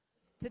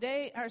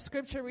Today, our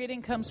scripture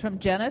reading comes from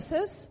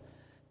Genesis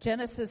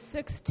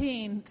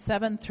 16,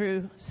 7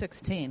 through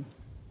 16.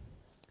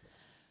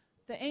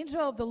 The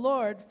angel of the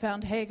Lord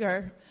found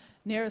Hagar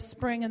near a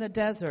spring in the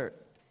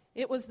desert.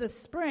 It was the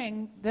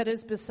spring that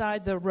is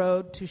beside the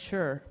road to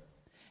Shur.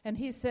 And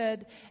he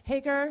said,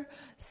 Hagar,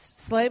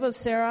 slave of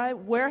Sarai,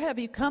 where have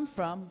you come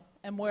from,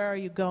 and where are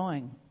you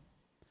going?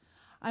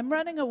 I'm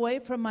running away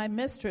from my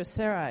mistress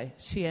Sarai,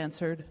 she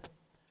answered.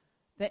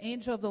 The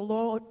angel of the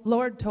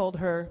Lord told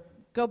her,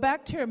 Go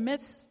back to your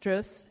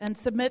mistress and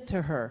submit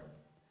to her.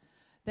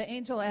 The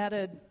angel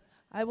added,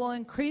 I will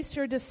increase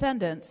your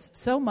descendants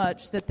so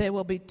much that they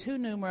will be too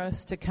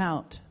numerous to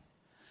count.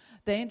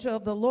 The angel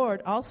of the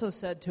Lord also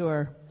said to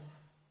her,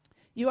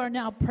 You are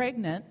now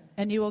pregnant,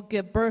 and you will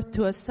give birth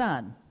to a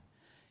son.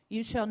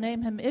 You shall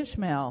name him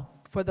Ishmael,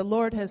 for the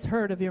Lord has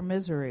heard of your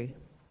misery.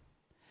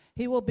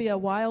 He will be a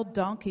wild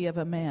donkey of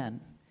a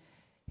man.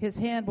 His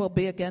hand will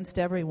be against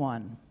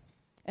everyone,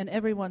 and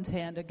everyone's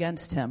hand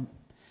against him.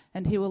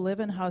 And he will live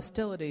in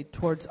hostility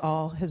towards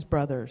all his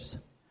brothers.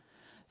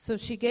 So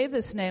she gave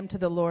this name to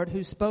the Lord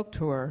who spoke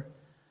to her.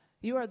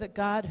 You are the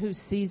God who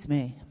sees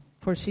me.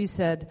 For she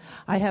said,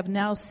 I have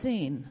now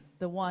seen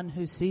the one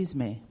who sees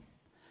me.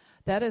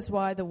 That is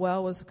why the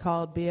well was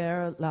called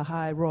Beer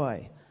Lahai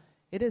Roi.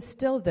 It is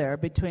still there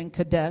between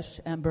Kadesh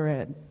and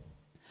Bered.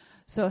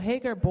 So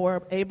Hagar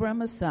bore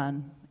Abram a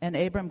son, and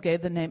Abram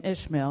gave the name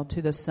Ishmael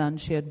to the son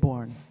she had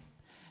born.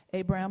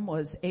 Abram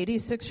was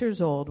 86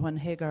 years old when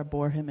Hagar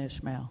bore him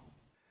Ishmael.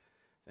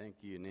 Thank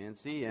you,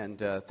 Nancy, and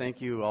thank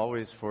you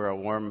always for a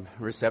warm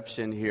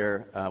reception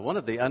here. One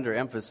of the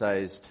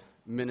underemphasized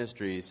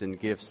ministries and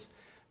gifts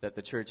that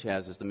the church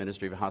has is the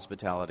ministry of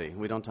hospitality.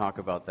 We don't talk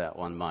about that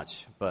one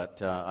much,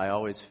 but I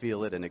always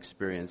feel it and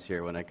experience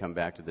here when I come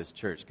back to this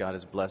church. God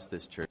has blessed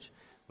this church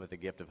with the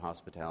gift of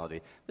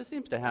hospitality. This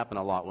seems to happen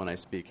a lot when I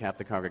speak. Half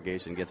the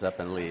congregation gets up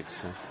and leaves.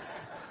 So.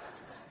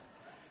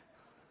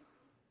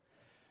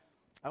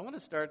 I want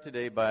to start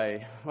today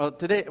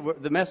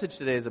the message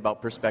today is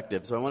about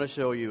perspective. So I want to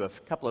show you a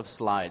couple of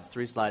slides,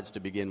 3 slides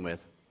to begin with.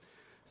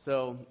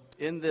 So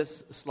in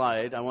this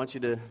slide, I want you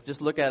to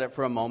just look at it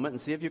for a moment and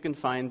see if you can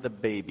find the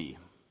baby.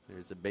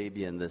 There's a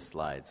baby in this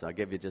slide. So I'll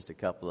give you just a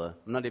couple of,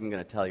 I'm not even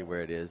going to tell you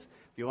where it is.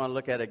 If you want to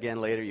look at it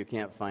again later, you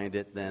can't find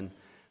it, then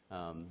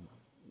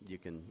you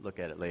can look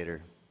at it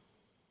later.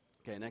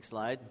 Okay, next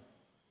slide.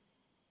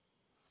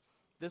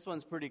 This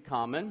one's pretty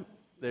common.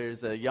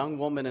 There's a young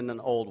woman and an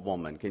old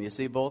woman. Can you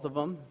see both of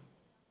them?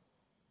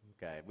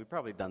 Okay, we've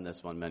probably done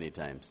this one many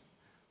times.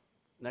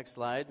 Next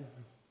slide.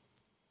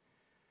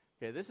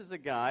 Okay, this is a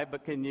guy,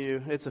 but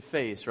it's a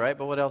face, right?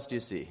 But what else do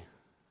you see?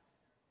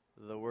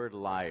 The word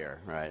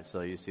liar, right?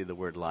 So you see the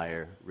word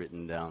liar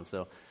written down.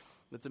 So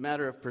it's a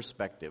matter of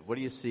perspective. What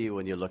do you see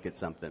when you look at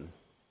something?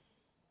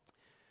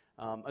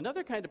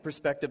 Another kind of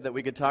perspective that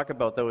we could talk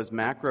about, though, is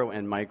macro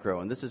and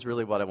micro, and this is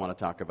really what I want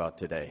to talk about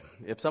today.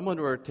 If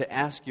someone were to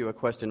ask you a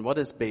question, what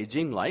is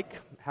Beijing like,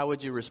 how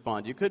would you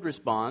respond? You could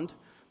respond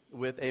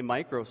with a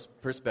micro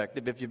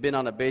perspective. If you've been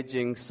on a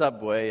Beijing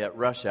subway at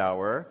rush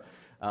hour,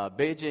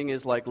 Beijing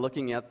is like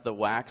looking at the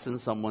wax in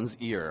someone's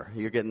ear.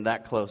 You're getting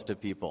that close to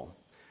people.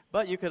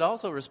 But you could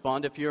also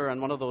respond if you're on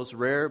one of those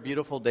rare,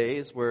 beautiful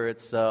days where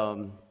it's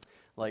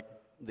like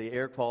the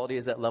air quality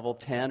is at level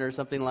 10 or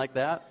something like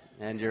that,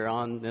 and you're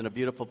in a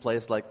beautiful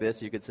place like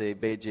this, you could say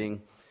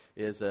Beijing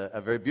is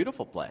a very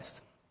beautiful place.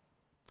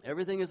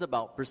 Everything is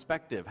about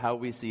perspective, how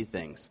we see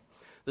things.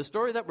 The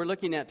story that we're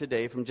looking at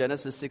today from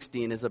Genesis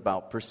 16 is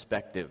about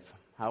perspective,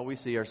 how we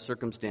see our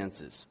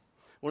circumstances.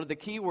 One of the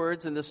key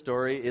words in this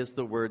story is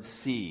the word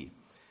see.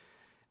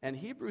 And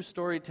Hebrew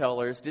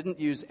storytellers didn't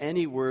use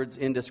any words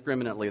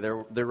indiscriminately.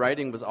 Their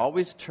writing was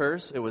always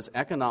terse, it was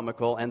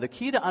economical, and the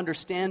key to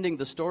understanding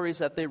the stories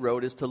that they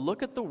wrote is to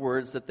look at the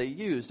words that they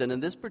used. And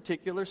in this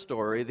particular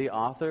story, the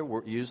author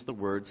used the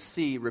word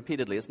see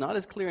repeatedly. It's not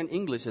as clear in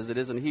English as it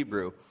is in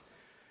Hebrew.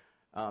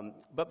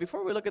 But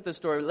before we look at the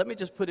story, let me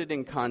just put it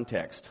in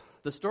context.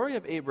 The story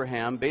of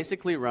Abraham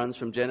basically runs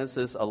from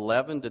Genesis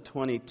 11 to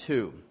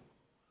 22.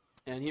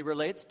 And he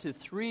relates to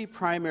 3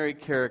 primary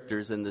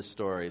characters in this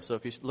story. So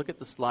if you look at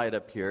the slide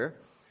up here,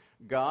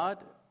 God,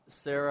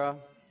 Sarah,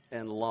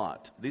 and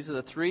Lot. These are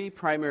the 3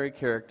 primary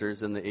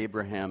characters in the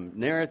Abraham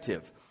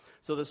narrative.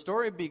 So the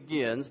story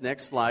begins,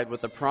 next slide,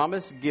 with the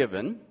promise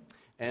given,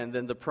 and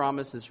then the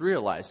promise is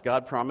realized.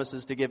 God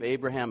promises to give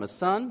Abraham a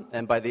son,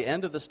 and by the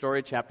end of the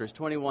story, chapters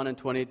 21 and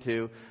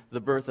 22, the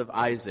birth of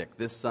Isaac.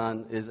 This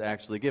son is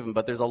actually given.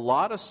 But there's a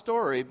lot of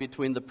story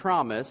between the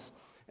promise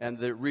and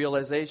the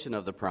realization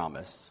of the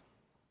promise.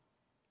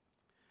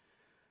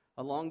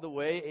 Along the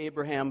way,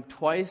 Abraham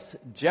twice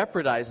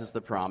jeopardizes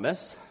the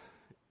promise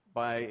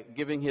by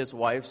giving his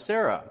wife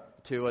Sarah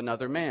to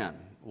another man.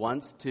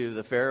 Once to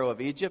the Pharaoh of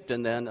Egypt,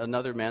 and then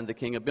another man, the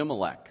king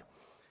Abimelech.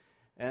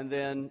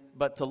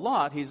 But to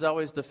Lot, he's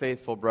always the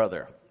faithful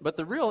brother. But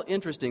the real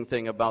interesting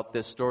thing about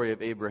this story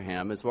of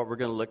Abraham is what we're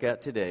going to look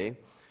at today.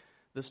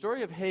 The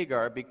story of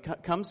Hagar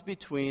comes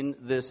between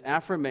this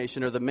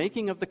affirmation, or the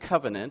making of the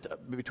covenant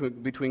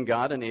between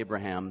God and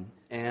Abraham,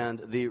 and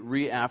the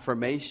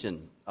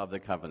reaffirmation of the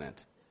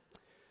covenant.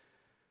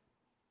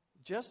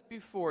 Just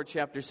before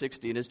chapter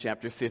 16 is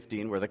chapter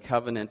 15, where the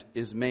covenant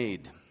is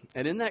made.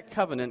 And in that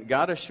covenant,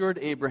 God assured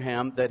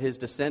Abraham that his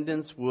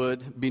descendants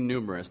would be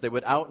numerous. They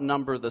would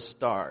outnumber the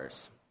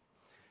stars.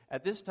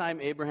 At this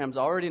time, Abraham's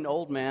already an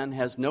old man,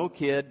 has no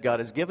kid. God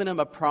has given him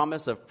a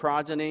promise of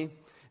progeny,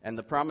 and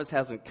the promise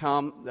hasn't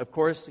come. Of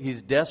course,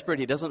 he's desperate.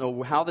 He doesn't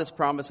know how this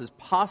promise is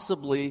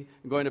possibly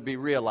going to be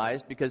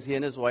realized because he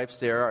and his wife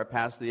Sarah are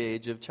past the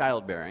age of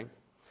childbearing.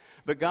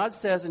 But God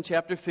says in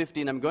chapter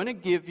 15, I'm going to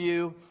give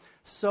you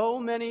so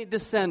many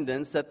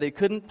descendants that they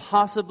couldn't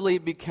possibly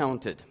be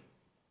counted.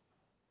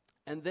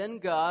 And then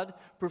God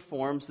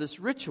performs this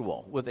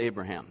ritual with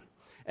Abraham.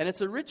 And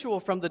it's a ritual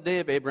from the day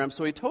of Abraham,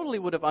 so he totally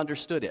would have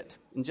understood it.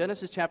 In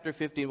Genesis chapter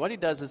 15, what he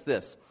does is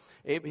this.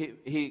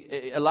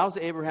 He allows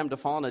Abraham to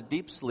fall in a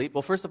deep sleep.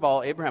 Well, first of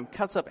all, Abraham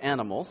cuts up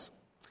animals,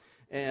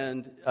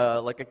 and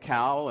like a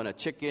cow and a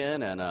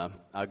chicken and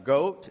a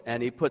goat,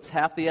 and he puts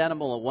half the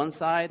animal on one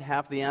side,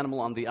 half the animal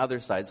on the other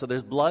side. So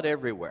there's blood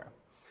everywhere.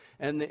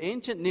 And the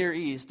ancient Near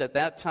East at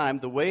that time,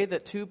 the way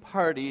that two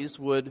parties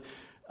would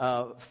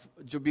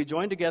be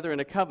joined together in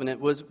a covenant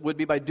would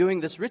be by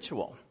doing this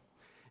ritual.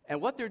 And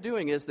what they're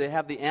doing is they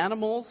have the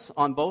animals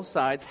on both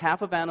sides,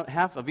 half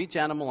of each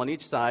animal on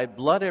each side,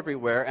 blood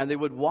everywhere, and they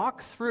would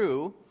walk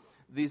through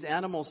these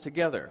animals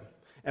together.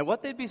 And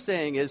what they'd be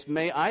saying is,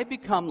 may I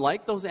become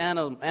like those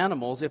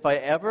animals if I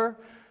ever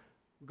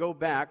go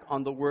back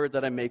on the word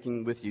that I'm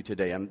making with you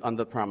today, on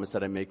the promise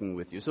that I'm making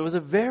with you. So it was a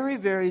very,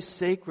 very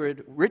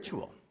sacred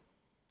ritual.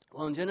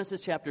 Well, in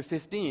Genesis chapter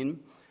 15,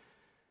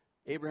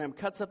 Abraham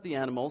cuts up the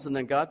animals, and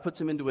then God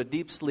puts him into a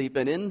deep sleep,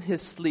 and in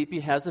his sleep he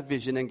has a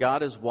vision, and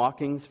God is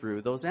walking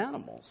through those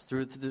animals,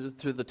 through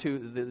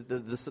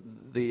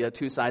the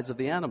two sides of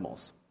the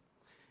animals.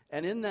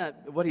 And in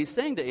that, what he's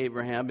saying to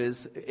Abraham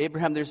is,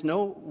 Abraham, there's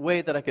no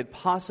way that I could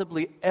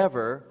possibly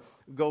ever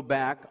go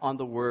back on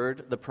the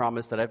word, the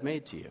promise that I've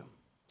made to you.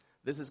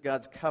 This is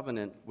God's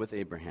covenant with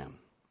Abraham.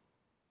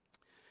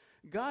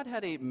 God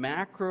had a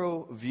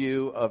macro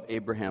view of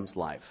Abraham's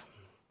life.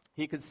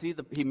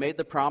 He made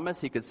the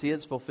promise, he could see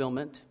its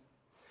fulfillment.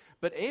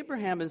 But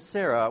Abraham and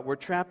Sarah were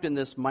trapped in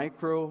this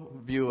micro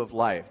view of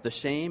life, the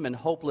shame and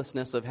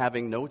hopelessness of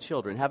having no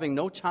children. Having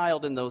no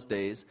child in those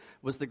days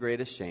was the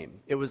greatest shame.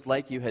 It was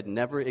like you had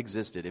never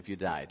existed if you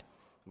died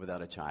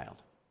without a child.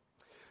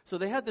 So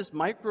they had this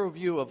micro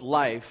view of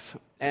life,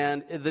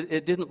 and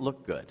it didn't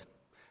look good.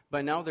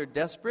 By now they're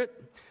desperate.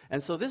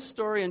 And so this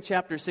story in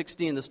chapter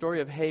 16, the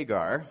story of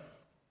Hagar,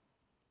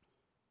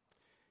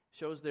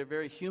 shows their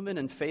very human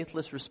and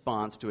faithless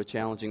response to a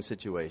challenging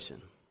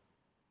situation.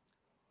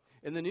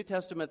 In the New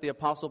Testament, the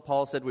Apostle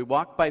Paul said, we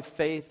walk by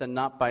faith and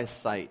not by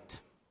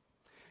sight.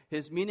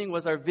 His meaning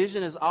was our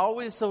vision is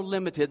always so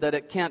limited that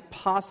it can't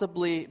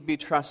possibly be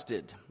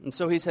trusted. And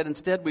so he said,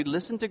 instead, we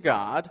listen to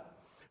God,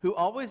 who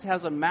always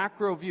has a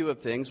macro view of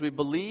things. We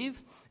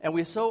believe, and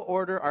we so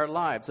order our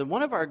lives. And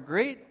one of our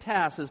great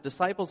tasks as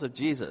disciples of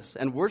Jesus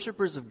and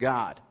worshipers of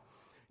God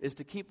is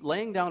to keep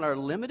laying down our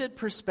limited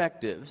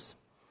perspectives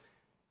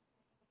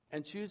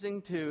and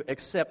choosing to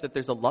accept that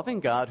there's a loving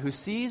God who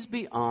sees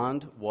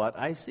beyond what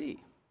I see.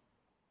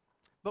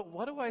 But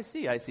what do I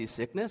see? I see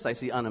sickness, I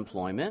see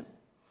unemployment,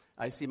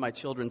 I see my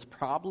children's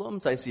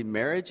problems, I see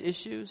marriage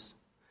issues,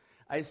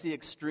 I see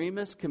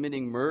extremists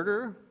committing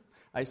murder,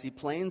 I see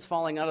planes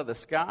falling out of the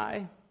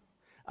sky.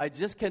 I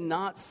just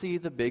cannot see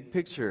the big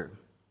picture.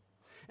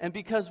 And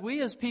because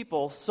we as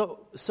people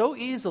so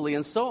easily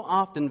and so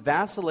often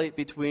vacillate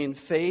between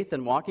faith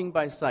and walking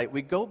by sight,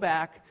 we go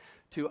back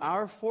to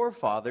our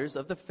forefathers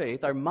of the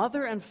faith, our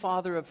mother and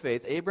father of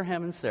faith,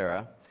 Abraham and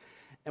Sarah,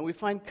 and we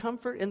find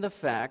comfort in the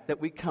fact that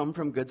we come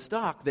from good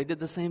stock. They did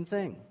the same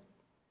thing.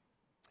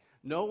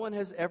 No one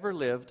has ever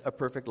lived a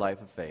perfect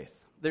life of faith.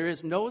 There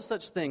is no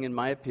such thing, in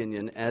my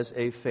opinion, as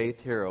a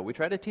faith hero. We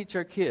try to teach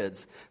our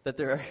kids that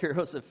there are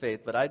heroes of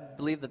faith, but I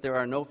believe that there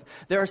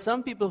are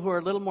some people who are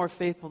a little more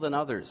faithful than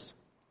others,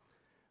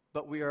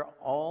 but we are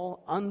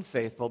all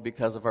unfaithful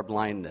because of our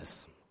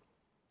blindness.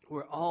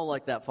 We're all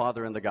like that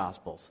father in the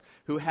Gospels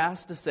who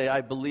has to say,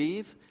 I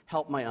believe,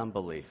 help my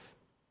unbelief.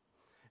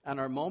 And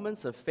our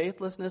moments of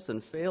faithlessness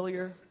and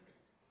failure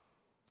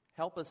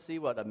help us see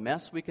what a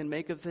mess we can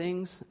make of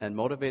things and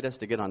motivate us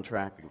to get on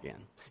track again.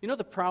 You know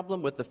the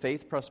problem with the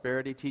faith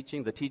prosperity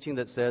teaching, the teaching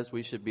that says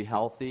we should be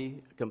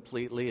healthy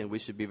completely and we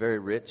should be very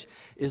rich,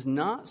 is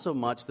not so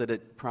much that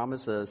it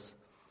promises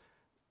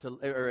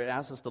or it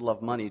asks us to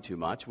love money too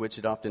much, which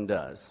it often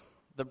does.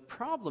 The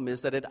problem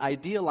is that it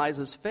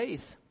idealizes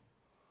faith.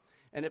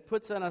 And it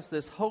puts on us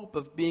this hope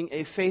of being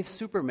a faith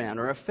superman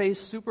or a faith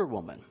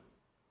superwoman.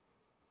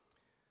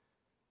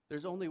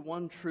 There's only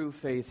one true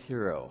faith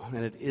hero,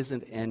 and it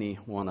isn't any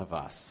one of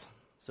us.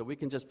 So we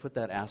can just put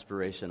that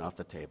aspiration off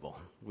the table.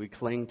 We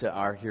cling to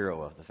our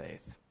hero of the faith.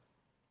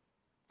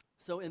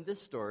 So in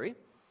this story,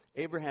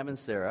 Abraham and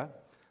Sarah,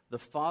 the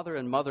father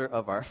and mother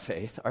of our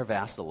faith, are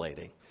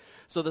vacillating.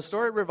 So the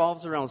story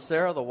revolves around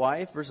Sarah, the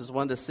wife, verses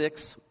 1 to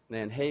 6,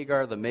 and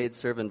Hagar, the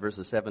maidservant,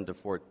 verses 7 to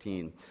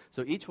 14.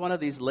 So each one of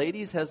these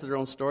ladies has their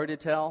own story to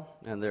tell,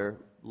 and their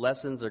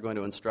lessons are going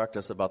to instruct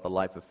us about the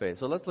life of faith.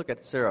 So let's look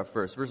at Sarah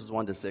first, verses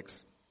 1 to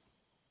 6.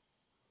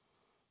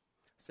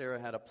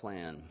 Sarah had a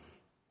plan.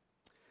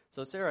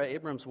 So Sarah,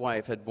 Abram's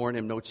wife, had borne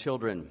him no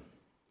children.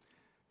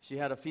 She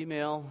had a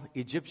female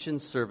Egyptian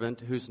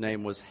servant whose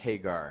name was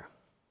Hagar.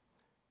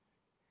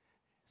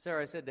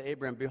 Sarah said to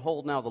Abram,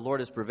 "Behold, now the Lord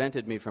has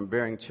prevented me from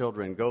bearing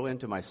children. Go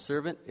into my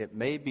servant. It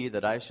may be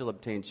that I shall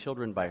obtain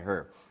children by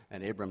her."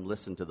 And Abram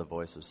listened to the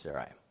voice of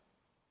Sarai.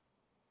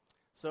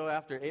 So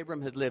after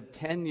Abram had lived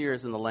 10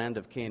 years in the land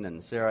of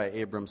Canaan, Sarai,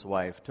 Abram's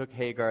wife, took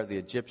Hagar the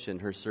Egyptian,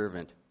 her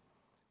servant,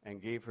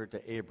 and gave her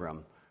to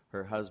Abram,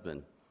 her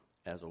husband,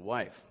 as a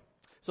wife.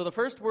 So the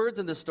first words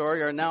in this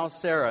story are now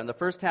Sarah. In the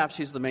first half,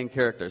 she's the main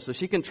character. So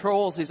she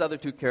controls these other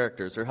two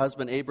characters, her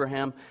husband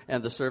Abraham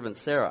and the servant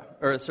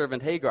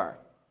servant Hagar.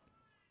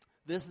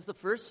 This is the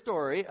first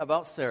story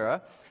about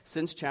Sarah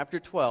since chapter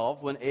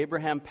 12, when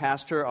Abraham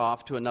passed her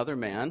off to another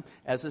man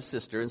as his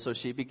sister, and so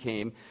she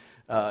became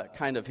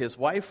kind of his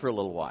wife for a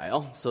little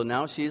while. So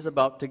now she's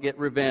about to get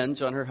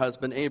revenge on her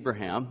husband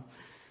Abraham,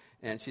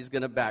 and she's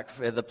going to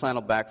the plan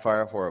will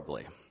backfire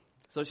horribly.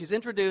 So she's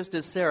introduced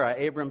as Sarah,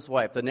 Abram's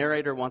wife. The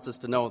narrator wants us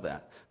to know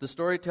that. The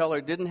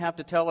storyteller didn't have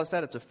to tell us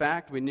that. It's a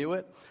fact. We knew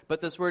it. But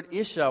this word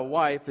Isha,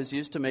 wife, is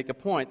used to make a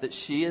point that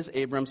she is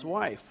Abram's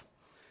wife.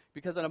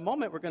 Because in a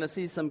moment, we're going to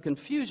see some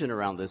confusion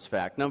around this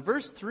fact. Now,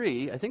 verse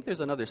 3, I think there's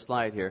another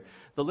slide here.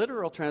 The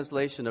literal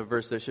translation of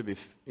verse, there should be,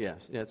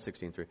 it's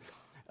 16:3.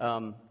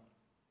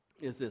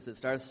 Is this. It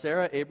starts,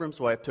 Sarah, Abram's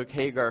wife, took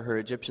Hagar, her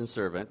Egyptian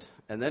servant.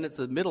 And then it's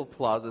a middle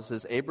clause that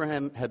says,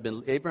 Abram had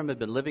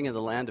been living in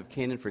the land of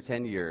Canaan for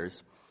 10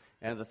 years.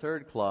 And the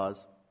third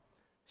clause,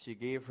 she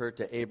gave her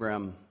to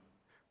Abram,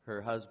 her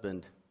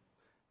husband,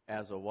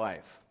 as a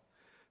wife.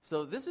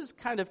 So this is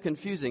kind of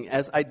confusing.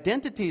 As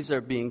identities are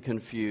being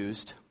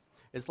confused,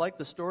 it's like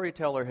the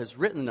storyteller has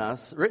written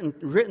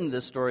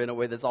this story in a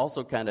way that's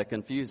also kind of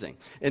confusing.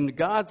 In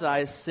God's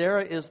eyes,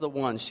 Sarah is the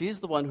one.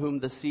 She's the one whom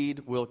the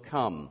seed will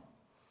come.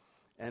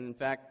 And in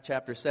fact,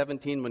 chapter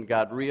 17, when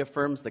God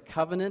reaffirms the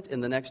covenant in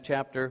the next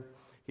chapter,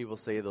 he will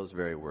say those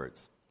very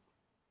words.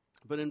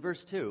 But in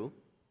verse 2,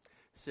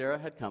 Sarah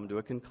had come to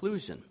a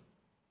conclusion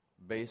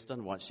based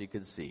on what she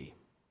could see.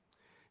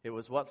 It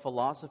was what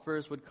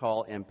philosophers would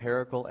call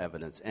empirical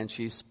evidence, and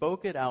she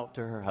spoke it out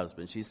to her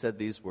husband. She said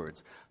these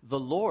words, "The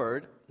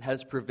Lord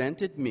has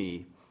prevented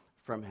me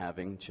from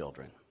having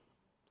children."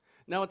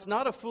 Now, it's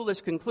not a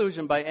foolish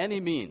conclusion by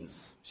any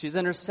means. She's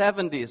in her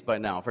 70s by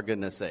now, for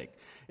goodness sake.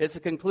 It's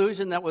a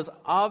conclusion that was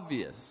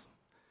obvious.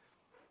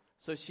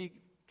 So she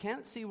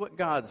can't see what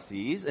God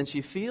sees, and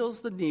she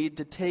feels the need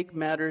to take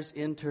matters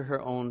into her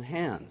own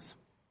hands.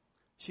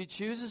 She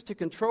chooses to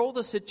control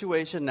the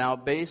situation now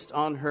based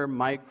on her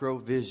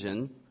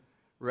micro-vision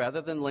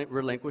rather than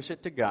relinquish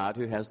it to God,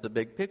 who has the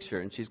big picture,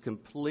 and she's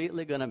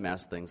completely going to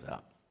mess things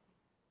up.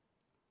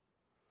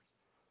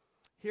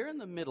 Here in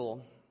the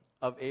middle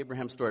of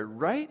Abraham's story,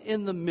 right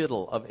in the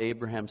middle of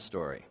Abraham's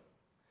story,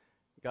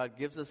 God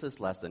gives us this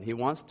lesson. He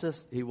wants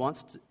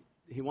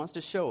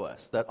to show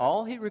us that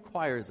all he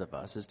requires of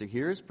us is to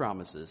hear his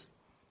promises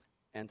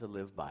and to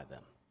live by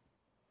them.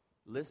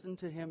 Listen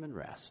to him and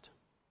rest.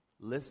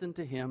 Listen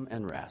to him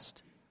and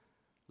rest.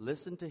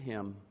 Listen to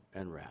him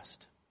and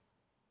rest.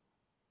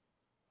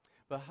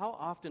 But how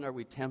often are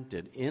we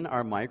tempted in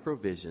our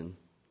microvision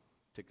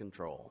to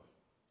control?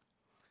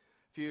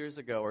 A few years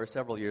ago, or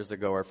several years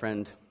ago, our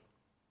friend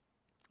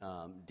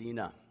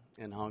Dina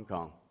in Hong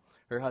Kong,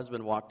 her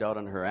husband walked out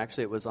on her.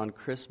 Actually, it was on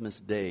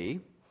Christmas Day,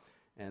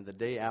 and the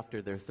day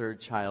after their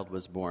third child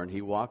was born,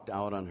 he walked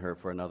out on her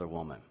for another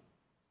woman.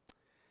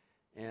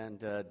 And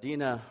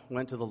Dina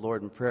went to the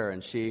Lord in prayer,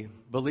 and she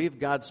believed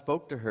God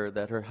spoke to her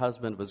that her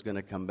husband was going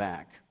to come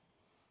back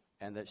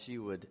and that she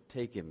would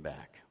take him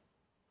back.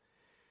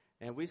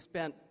 And we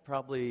spent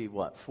probably,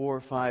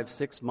 4, 5,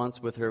 6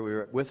 months with her. We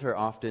were with her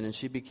often, and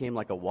she became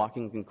like a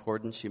walking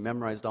concordance. She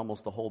memorized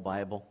almost the whole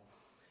Bible.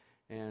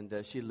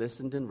 And she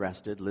listened and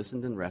rested,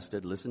 listened and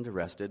rested, listened and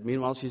rested.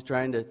 Meanwhile, she's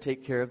trying to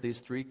take care of these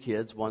 3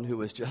 kids, one who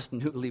was just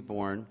newly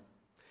born.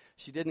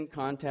 She didn't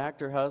contact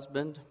her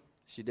husband.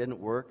 She didn't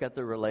work at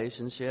the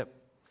relationship.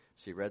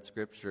 She read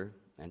Scripture,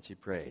 and she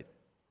prayed.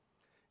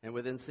 And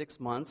within 6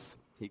 months,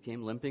 he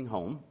came limping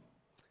home,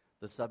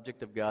 the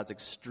subject of God's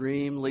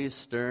extremely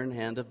stern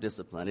hand of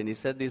discipline. And he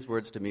said these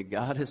words to me,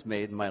 "God has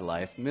made my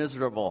life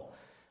miserable.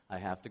 I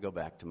have to go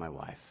back to my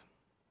wife."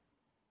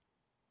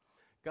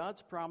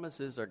 God's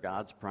promises are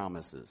God's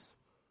promises.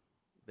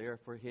 They are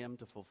for him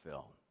to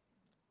fulfill.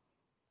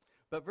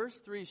 But verse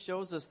 3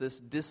 shows us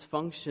this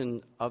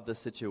dysfunction of the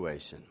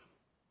situation.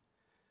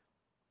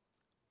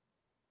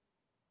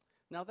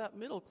 Now, that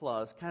middle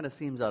clause kind of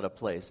seems out of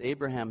place.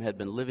 Abraham had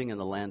been living in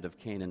the land of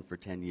Canaan for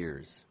 10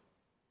 years.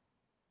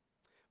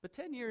 But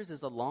 10 years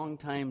is a long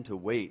time to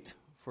wait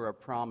for a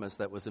promise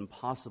that was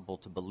impossible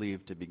to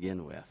believe to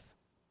begin with.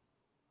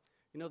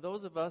 You know,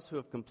 those of us who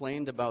have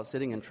complained about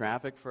sitting in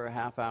traffic for a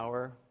half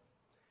hour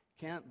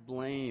can't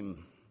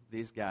blame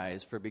these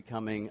guys for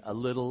becoming a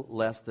little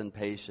less than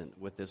patient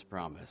with this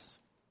promise.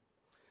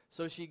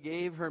 So she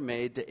gave her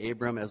maid to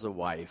Abram as a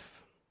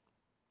wife.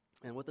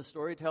 And what the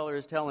storyteller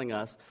is telling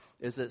us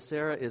is that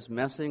Sarah is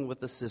messing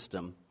with the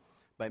system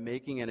by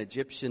making an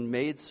Egyptian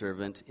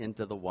maidservant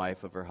into the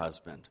wife of her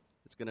husband.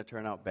 It's going to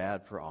turn out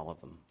bad for all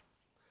of them.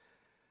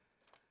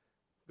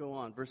 Go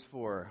on, verse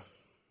 4.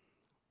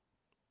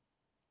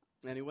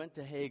 And he went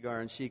to Hagar,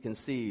 and she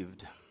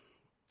conceived.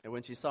 And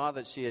when she saw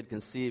that she had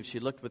conceived, she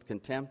looked with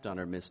contempt on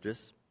her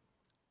mistress.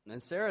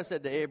 And Sarah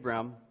said to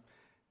Abram,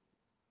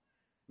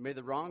 "May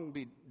the wrong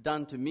be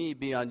done to me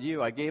be on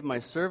you. I gave my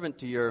servant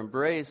to your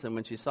embrace, and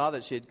when she saw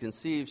that she had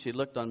conceived, she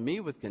looked on me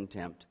with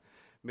contempt.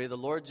 May the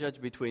Lord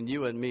judge between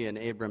you and me." And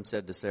Abram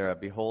said to Sarah,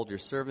 "Behold, your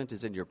servant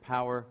is in your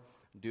power.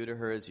 Do to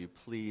her as you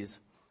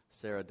please."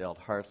 Sarah dealt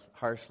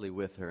harshly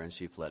with her, and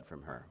she fled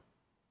from her.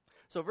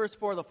 So verse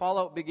 4, the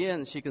fallout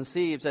begins. She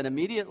conceives, and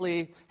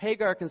immediately,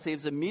 Hagar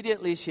conceives.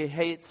 Immediately she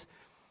hates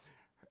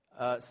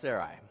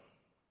Sarai.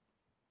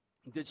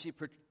 Did she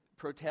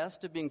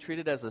protest to being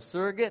treated as a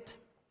surrogate?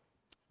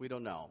 We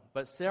don't know.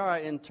 But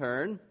Sarai, in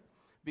turn,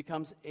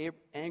 becomes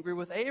angry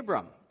with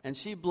Abram, and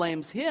she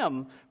blames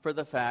him for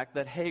the fact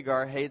that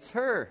Hagar hates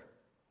her.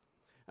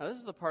 Now, this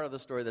is the part of the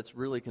story that's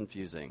really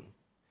confusing.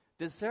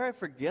 Did Sarai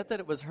forget that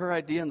it was her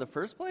idea in the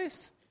first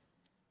place?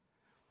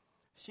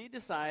 She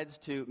decides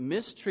to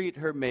mistreat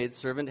her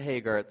maidservant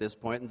Hagar at this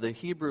point, and the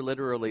Hebrew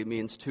literally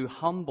means to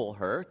humble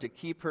her, to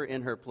keep her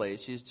in her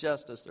place. She's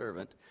just a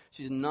servant.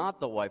 She's not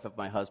the wife of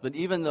my husband,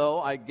 even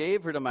though I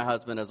gave her to my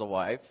husband as a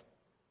wife.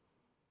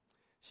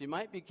 She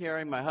might be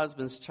carrying my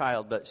husband's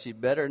child, but she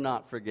better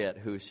not forget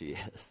who she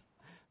is.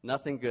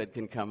 Nothing good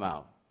can come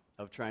out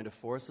of trying to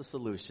force a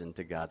solution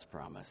to God's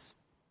promise.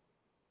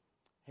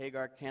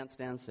 Hagar can't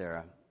stand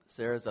Sarah.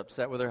 Sarah's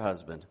upset with her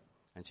husband,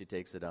 and she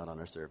takes it out on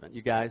her servant.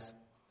 You guys,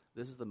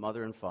 this is the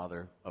mother and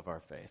father of our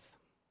faith.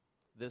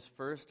 This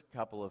first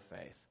couple of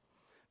faith.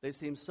 They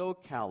seem so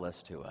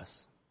callous to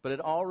us, but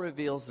it all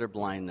reveals their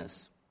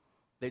blindness.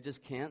 They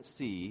just can't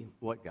see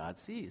what God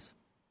sees.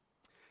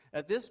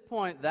 At this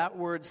point, that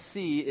word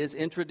see is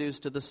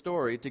introduced to the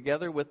story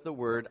together with the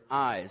word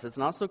eyes. It's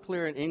not so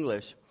clear in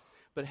English,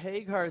 but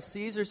Hagar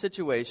sees her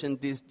situation.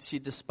 She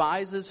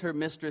despises her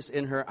mistress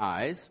in her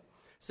eyes.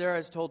 Sarah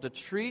is told to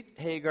treat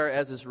Hagar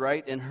as is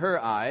right in her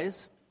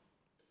eyes.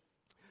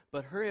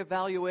 But her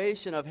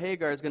evaluation of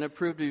Hagar is going to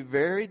prove to be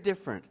very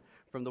different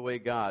from the way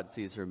God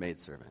sees her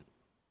maidservant.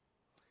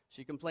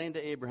 She complained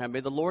to Abraham, "May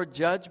the Lord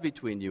judge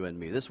between you and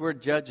me." This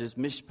word judge is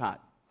mishpat,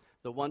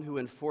 the one who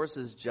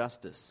enforces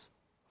justice.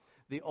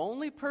 The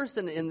only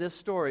person in this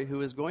story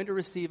who is going to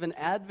receive an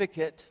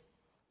advocate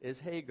is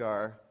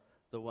Hagar,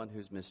 the one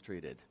who's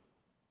mistreated.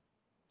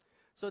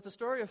 So it's a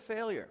story of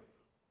failure.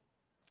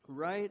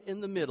 Right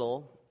in the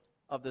middle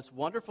of this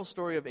wonderful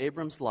story of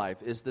Abram's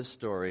life is this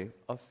story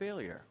of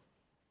failure,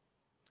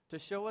 to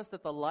show us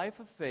that the life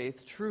of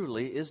faith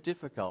truly is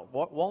difficult.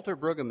 Walter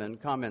Brueggemann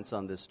comments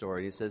on this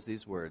story. He says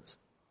these words: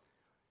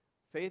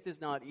 "Faith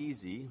is not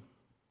easy.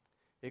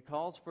 It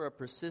calls for a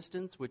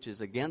persistence which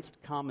is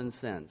against common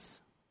sense.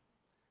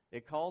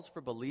 It calls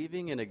for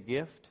believing in a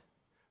gift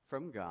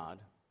from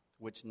God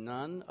which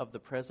none of the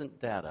present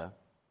data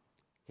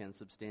can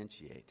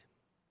substantiate."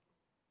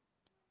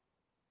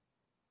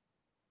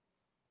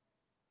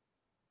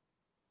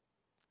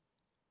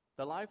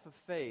 The life of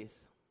faith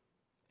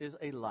is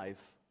a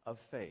life of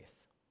faith.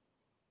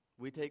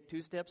 We take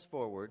 2 steps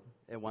forward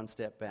and 1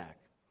 step back.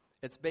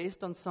 It's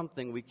based on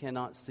something we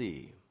cannot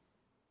see.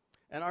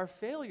 And our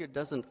failure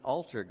doesn't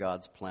alter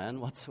God's plan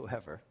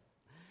whatsoever.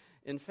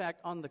 In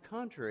fact, on the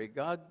contrary,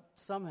 God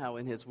somehow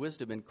in his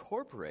wisdom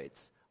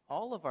incorporates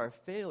all of our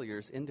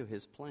failures into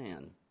his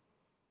plan,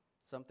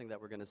 something that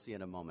we're going to see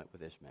in a moment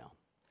with Ishmael.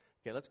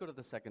 Okay, let's go to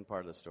the second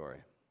part of the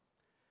story.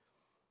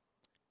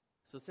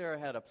 So Sarah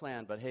had a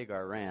plan, but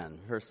Hagar ran.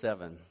 Verse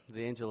 7,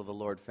 the angel of the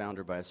Lord found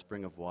her by a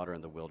spring of water in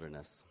the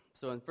wilderness.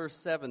 So in verse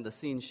 7, the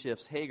scene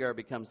shifts. Hagar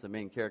becomes the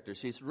main character.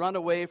 She's run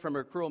away from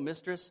her cruel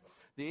mistress.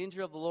 The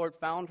angel of the Lord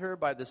found her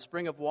by the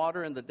spring of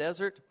water in the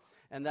desert,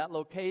 and that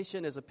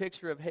location is a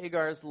picture of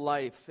Hagar's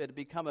life. It had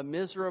become a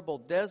miserable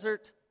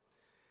desert,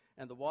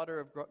 and the water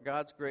of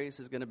God's grace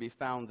is going to be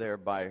found there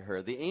by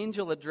her. The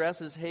angel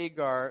addresses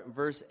Hagar,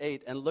 verse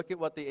 8, and look at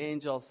what the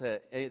angel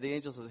says. The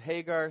angel says,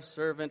 "Hagar,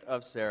 servant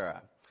of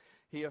Sarah."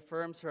 He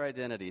affirms her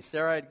identity.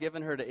 Sarah had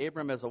given her to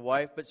Abram as a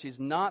wife, but she's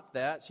not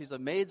that. She's a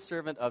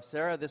maidservant of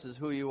Sarah. This is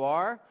who you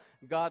are.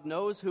 God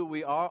knows who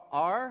we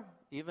are,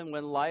 even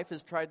when life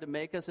has tried to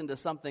make us into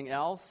something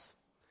else.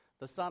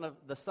 The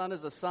son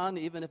is a son,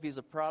 even if he's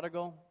a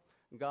prodigal.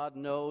 God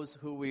knows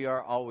who we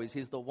are always.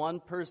 He's the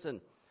one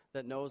person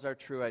that knows our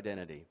true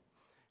identity.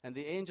 And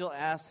the angel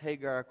asks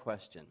Hagar a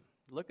question.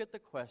 Look at the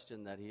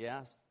question that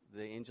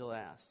the angel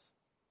asks.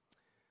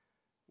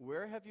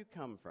 "Where have you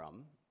come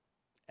from?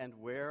 And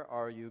where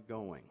are you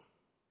going?"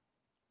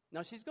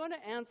 Now, she's going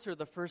to answer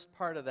the first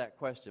part of that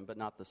question, but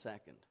not the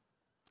second.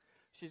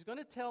 She's going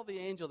to tell the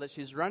angel that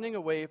she's running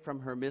away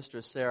from her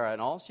mistress Sarah,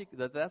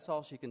 and that's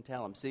all she can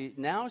tell him. See,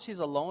 now she's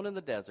alone in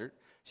the desert.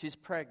 She's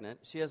pregnant.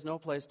 She has no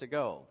place to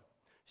go.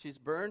 She's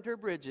burned her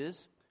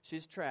bridges.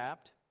 She's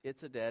trapped.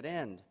 It's a dead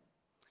end.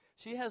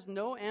 She has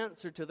no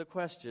answer to the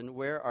question,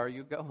 where are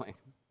you going?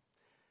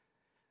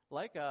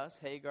 Like us,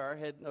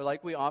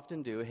 like we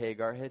often do,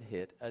 Hagar had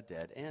hit a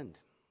dead end.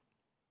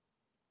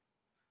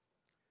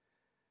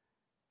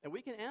 And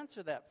we can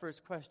answer that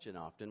first question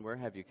often, where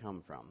have you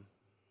come from?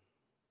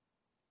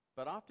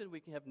 But often we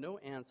can have no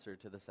answer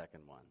to the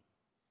second one.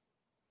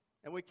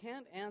 And we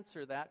can't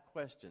answer that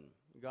question.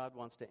 God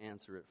wants to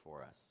answer it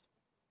for us.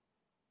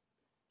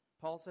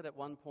 Paul said at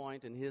one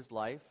point in his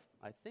life,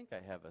 I think I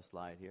have a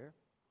slide here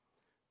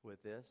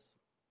with this.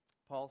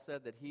 Paul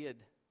said that he had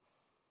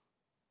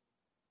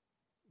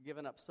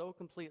given up so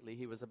completely,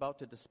 he was about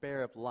to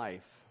despair of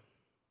life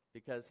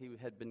because he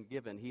had been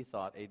given, he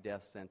thought, a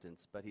death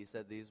sentence. But he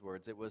said these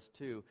words, it was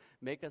to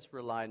make us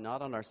rely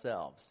not on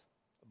ourselves,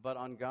 but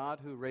on God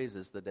who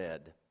raises the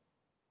dead.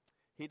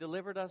 He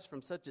delivered us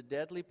from such a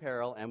deadly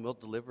peril and will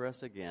deliver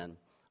us again.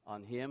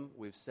 On him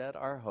we've set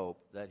our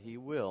hope that he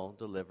will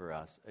deliver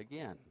us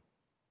again.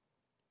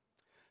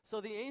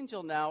 So the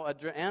angel now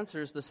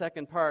answers the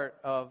second part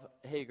of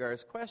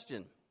Hagar's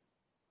question.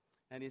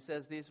 And he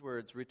says these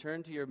words,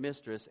 return to your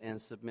mistress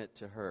and submit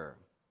to her.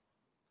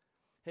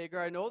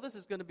 Hagar, I know this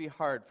is going to be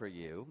hard for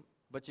you,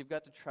 but you've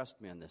got to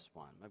trust me on this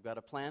one. I've got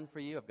a plan for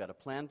you. I've got a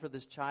plan for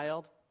this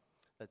child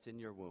that's in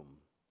your womb.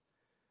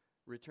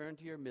 Return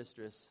to your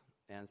mistress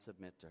and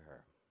submit to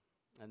her.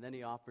 And then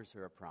he offers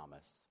her a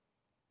promise.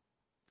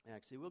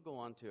 Actually, we'll go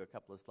on to a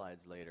couple of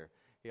slides later.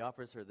 He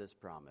offers her this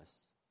promise.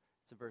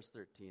 It's in verse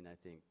 13, I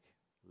think,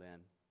 Len.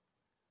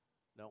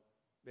 No,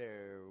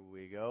 there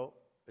we go.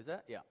 Is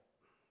that? Yeah.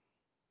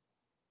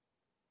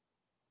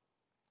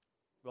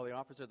 Well, he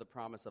offers her the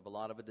promise of a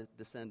lot of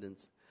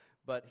descendants.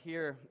 But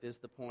here is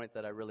the point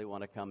that I really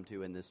want to come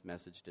to in this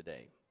message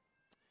today.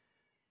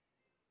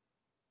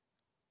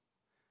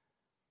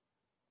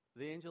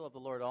 The angel of the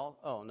Lord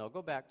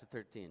go back to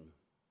 13.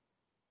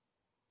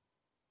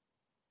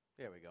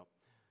 There we go.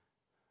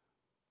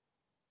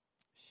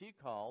 She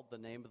called the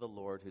name of the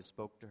Lord who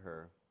spoke to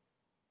her.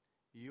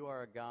 You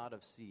are a God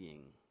of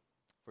seeing.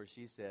 For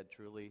she said,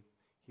 truly,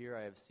 here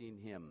I have seen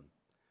him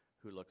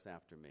who looks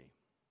after me.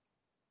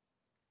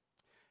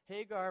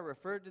 Hagar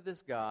referred to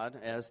this God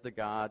as the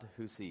God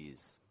who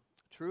sees.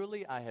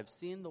 Truly, I have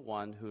seen the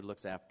one who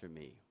looks after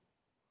me.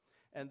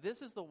 And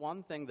this is the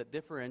one thing that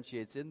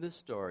differentiates in this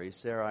story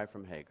Sarai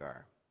from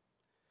Hagar.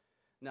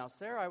 Now,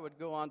 Sarai would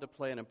go on to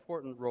play an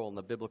important role in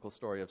the biblical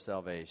story of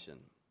salvation.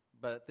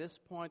 But at this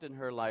point in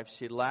her life,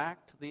 she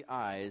lacked the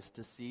eyes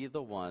to see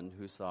the one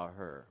who saw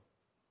her.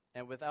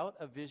 And without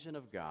a vision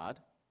of God,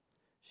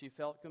 she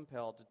felt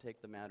compelled to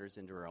take the matters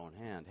into her own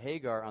hand.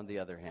 Hagar, on the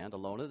other hand,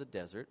 alone in the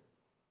desert,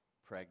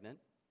 pregnant,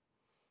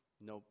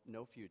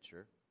 no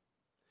future,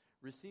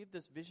 received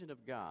this vision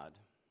of God,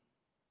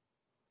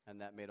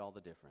 and that made all the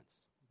difference.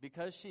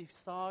 Because she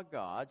saw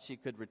God, she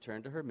could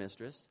return to her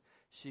mistress,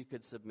 she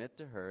could submit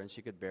to her, and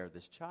she could bear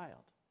this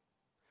child.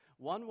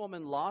 One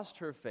woman lost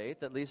her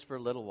faith, at least for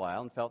a little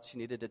while, and felt she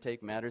needed to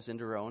take matters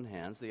into her own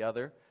hands. The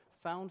other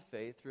found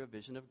faith through a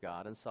vision of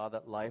God and saw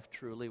that life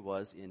truly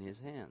was in his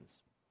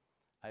hands.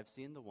 I've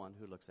seen the one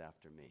who looks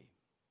after me.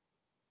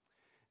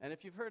 And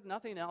if you've heard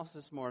nothing else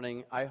this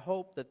morning, I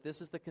hope that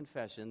this is the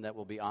confession that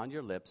will be on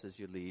your lips as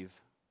you leave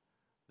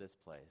this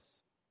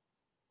place.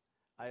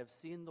 I have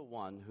seen the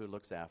one who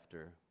looks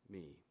after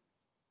me.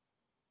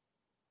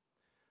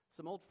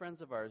 Some old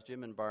friends of ours,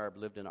 Jim and Barb,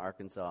 lived in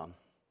Arkansas.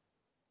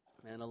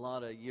 And a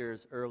lot of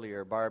years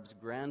earlier, Barb's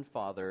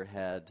grandfather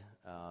had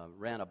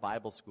ran a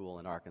Bible school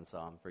in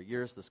Arkansas. For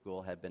years, the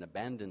school had been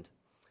abandoned.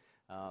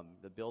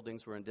 The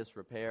buildings were in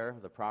disrepair.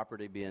 The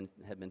property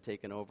had been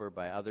taken over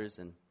by others.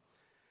 And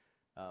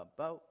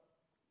about,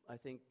 I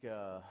think,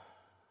 7-8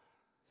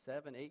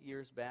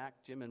 years back,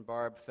 Jim and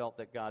Barb felt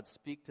that God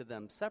speak to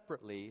them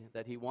separately,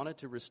 that he wanted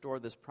to restore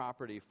this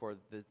property for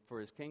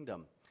his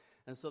kingdom.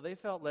 And so they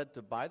felt led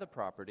to buy the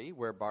property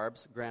where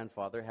Barb's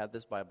grandfather had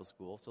this Bible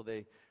school. So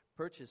they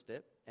purchased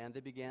it, and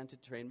they began to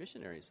train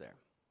missionaries there.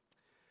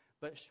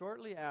 But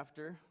shortly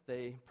after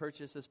they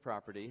purchased this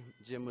property,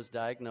 Jim was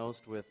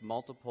diagnosed with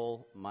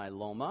multiple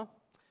myeloma,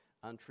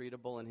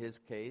 untreatable in his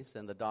case,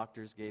 and the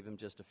doctors gave him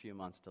just a few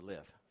months to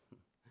live.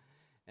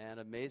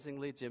 And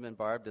amazingly, Jim and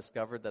Barb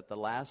discovered that the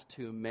last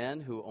two men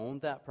who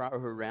owned that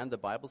who ran the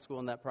Bible school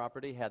on that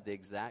property had the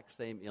exact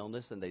same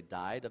illness, and they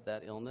died of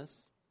that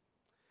illness.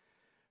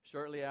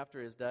 Shortly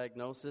after his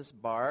diagnosis,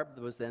 Barb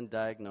was then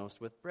diagnosed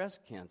with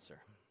breast cancer.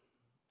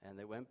 And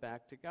they went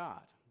back to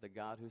God, the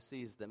God who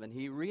sees them. And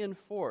he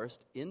reinforced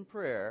in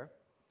prayer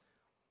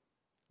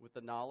with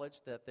the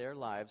knowledge that their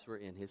lives were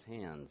in his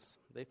hands.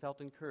 They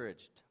felt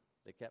encouraged.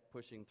 They kept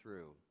pushing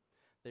through.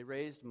 They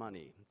raised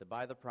money to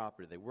buy the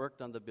property. They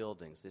worked on the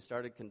buildings. They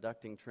started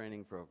conducting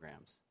training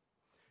programs.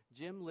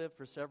 Jim lived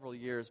for several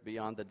years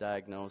beyond the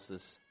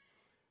diagnosis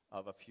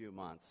of a few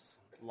months,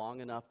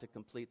 long enough to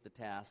complete the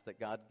task that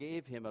God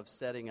gave him of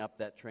setting up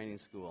that training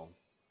school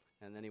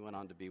and then he went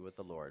on to be with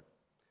the Lord.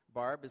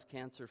 Barb is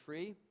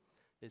cancer-free,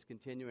 is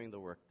continuing the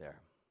work there.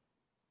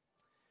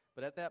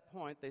 But at that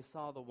point, they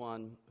saw the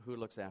one who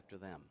looks after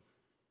them.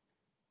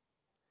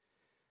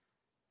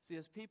 See,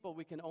 as people,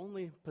 we can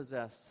only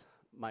possess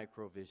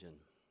microvision.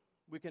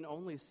 We can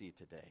only see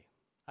today.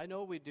 I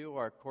know we do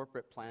our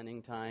corporate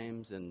planning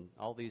times and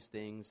all these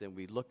things, and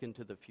we look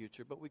into the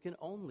future, but we can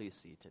only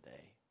see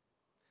today.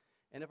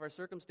 And if our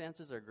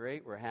circumstances are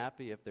great, we're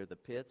happy. If they're the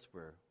pits,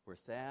 we're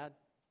sad.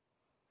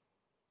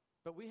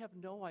 But we have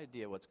no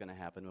idea what's going to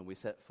happen when we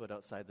set foot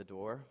outside the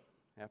door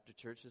after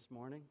church this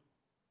morning.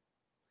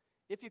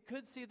 If you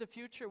could see the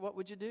future, what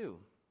would you do?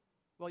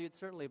 Well, you'd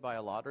certainly buy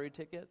a lottery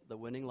ticket, the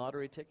winning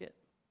lottery ticket.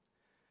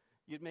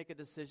 You'd make a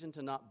decision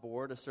to not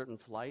board a certain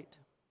flight.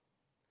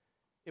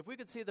 If we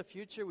could see the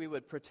future, we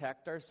would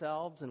protect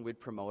ourselves and we'd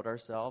promote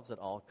ourselves at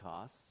all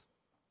costs.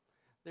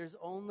 There's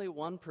only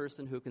one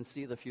person who can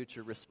see the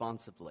future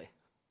responsibly,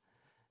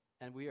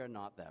 and we are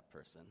not that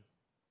person.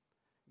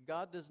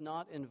 God does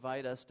not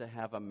invite us to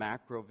have a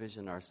macro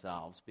vision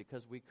ourselves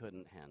because we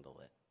couldn't handle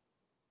it.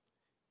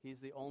 He's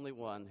the only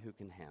one who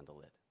can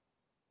handle it.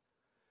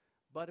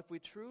 But if we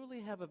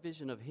truly have a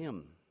vision of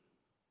Him,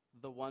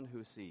 the one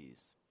who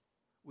sees,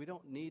 we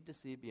don't need to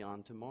see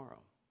beyond tomorrow.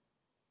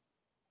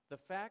 The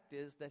fact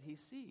is that He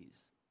sees,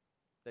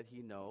 that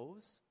He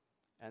knows,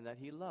 and that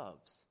He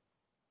loves.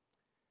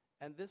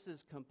 And this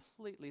is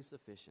completely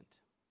sufficient.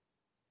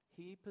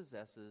 He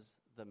possesses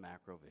the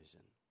macro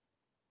vision.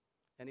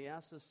 And He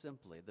asks us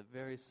simply, the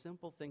very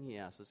simple thing He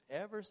asks us,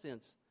 ever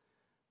since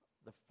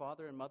the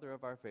father and mother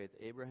of our faith,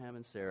 Abraham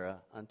and Sarah,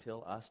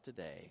 until us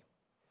today,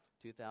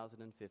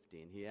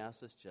 2015, He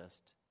asks us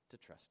just to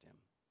trust Him.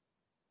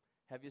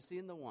 Have you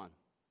seen the one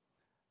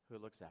who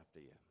looks after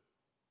you?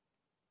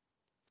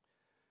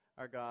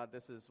 Our God,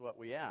 this is what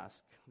we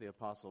ask. The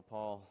Apostle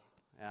Paul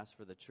asked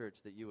for the church,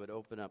 that you would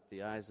open up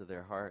the eyes of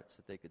their hearts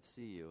that they could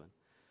see you. And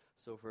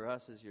so for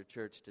us as your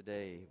church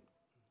today,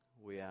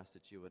 we ask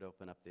that you would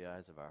open up the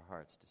eyes of our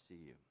hearts to see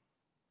you.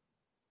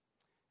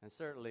 And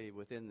certainly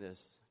within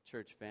this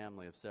church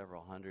family of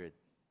several hundred,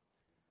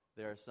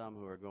 there are some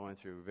who are going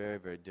through very,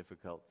 very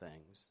difficult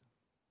things.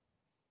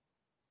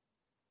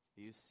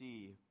 You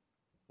see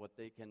what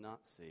they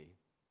cannot see.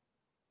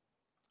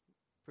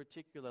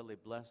 Particularly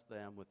bless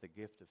them with the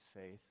gift of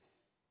faith.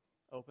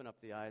 Open up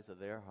the eyes of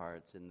their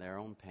hearts in their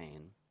own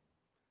pain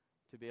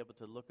to be able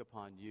to look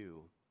upon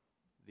you,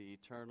 the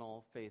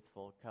eternal,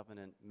 faithful,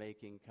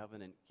 covenant-making,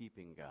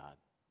 covenant-keeping God,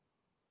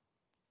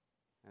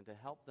 and to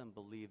help them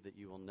believe that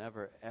you will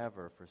never,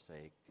 ever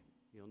forsake,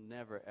 you'll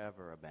never,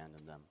 ever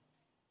abandon them.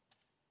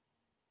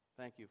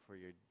 Thank you for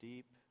your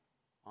deep,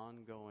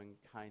 ongoing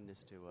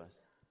kindness to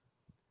us.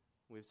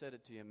 We've said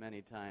it to you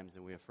many times,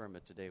 and we affirm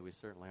it today. We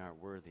certainly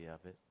aren't worthy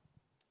of it.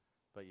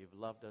 But you've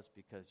loved us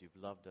because you've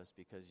loved us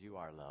because you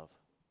are love.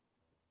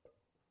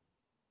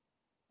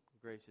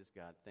 Gracious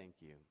God, thank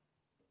you.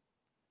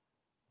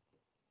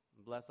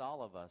 Bless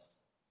all of us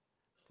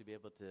to be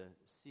able to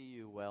see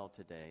you well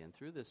today. And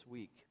through this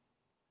week,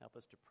 help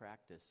us to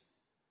practice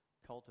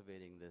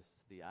cultivating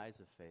the eyes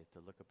of faith to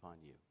look upon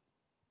you.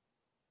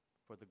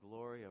 For the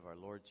glory of our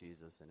Lord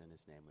Jesus, and in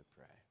His name we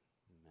pray.